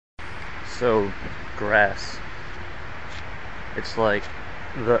So, grass. It's like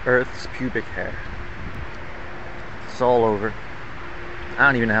the Earth's pubic hair. It's all over. I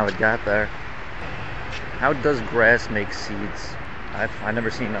don't even know how it got there. How does grass make seeds? I've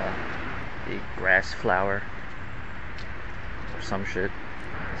never seen a grass flower or some shit.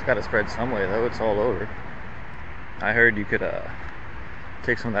 It's gotta spread some way though, it's all over. I heard you could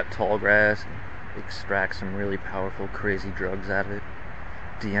take some of that tall grass and extract some really powerful, crazy drugs out of it.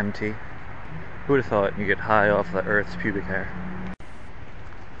 DMT. Who would have thought you get high off the Earth's pubic hair?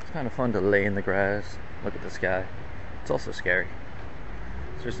 It's kind of fun to lay in the grass, look at the sky. It's also scary.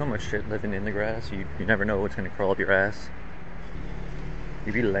 There's so much shit living in the grass, you never know what's going to crawl up your ass.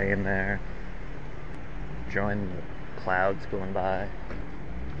 You'd be laying there, enjoying the clouds going by.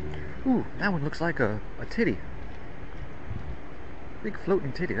 Ooh, that one looks like a titty. Big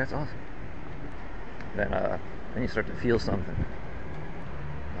floating titty, that's awesome. Then you start to feel something.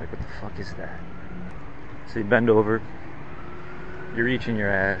 Like, what the fuck is that? So you bend over, you're reaching your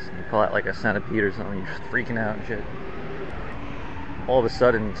ass, and you pull out like a centipede or something, you're just freaking out and shit. All of a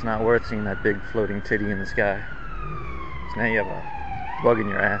sudden, it's not worth seeing that big floating titty in the sky. So now you have a bug in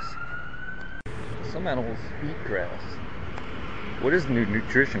your ass. Some animals eat grass. What is the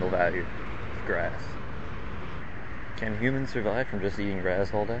nutritional value of grass? Can humans survive from just eating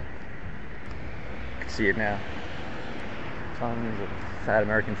grass all day? I can see it now. Tons of fat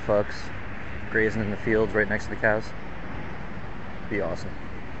American fucks grazing in the fields right next to the cows. Be awesome.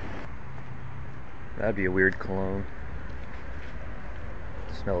 That'd be a weird cologne.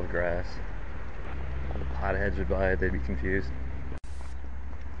 The smell of grass. All the potheads would buy it, they'd be confused.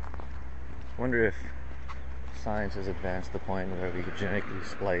 I wonder if science has advanced to the point where we could genetically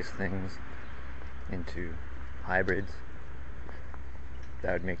splice things into hybrids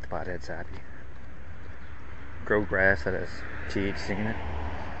that would make the potheads happy. Grow grass that has THC in it.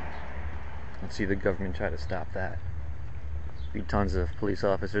 Let's see the government try to stop that. Be tons of police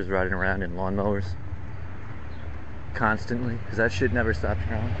officers riding around in lawnmowers constantly, because that shit never stops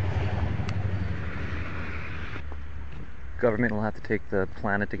growing. Government will have to take the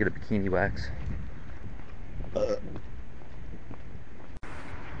planet to get a bikini wax.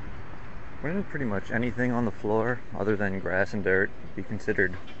 Wouldn't pretty much anything on the floor other than grass and dirt be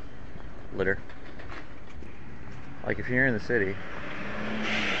considered litter? Like if you're in the city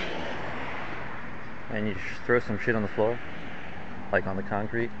and you throw some shit on the floor, like on the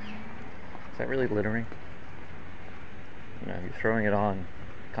concrete, is that really littering? You know, you're throwing it on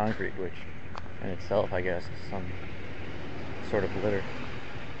concrete, which in itself, I guess, is some sort of litter.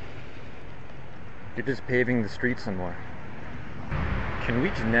 You're just paving the streets some more. Can we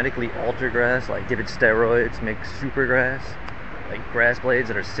genetically alter grass, like give it steroids, make super grass? Like grass blades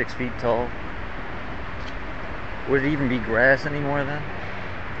that are 6 feet tall? Would it even be grass anymore then?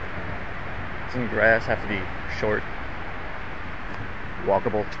 Doesn't grass have to be short,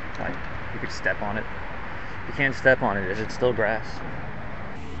 walkable? Like, you could step on it. If you can't step on it, is it still grass?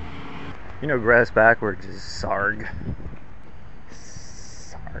 You know grass backwards is sarg.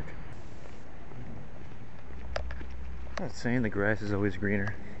 Sarg. I'm not saying the grass is always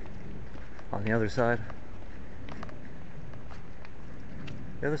greener. On the other side?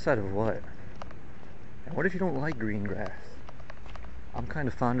 The other side of what? And what if you don't like green grass? I'm kind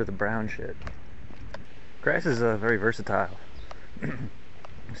of fond of the brown shit. Grass is very versatile.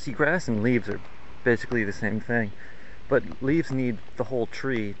 See, grass and leaves are basically the same thing, but leaves need the whole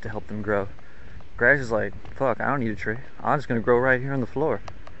tree to help them grow. Grass is like, fuck, I don't need a tree. I'm just gonna grow right here on the floor.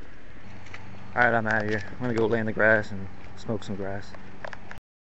 Alright, I'm out of here. I'm gonna go lay in the grass and smoke some grass.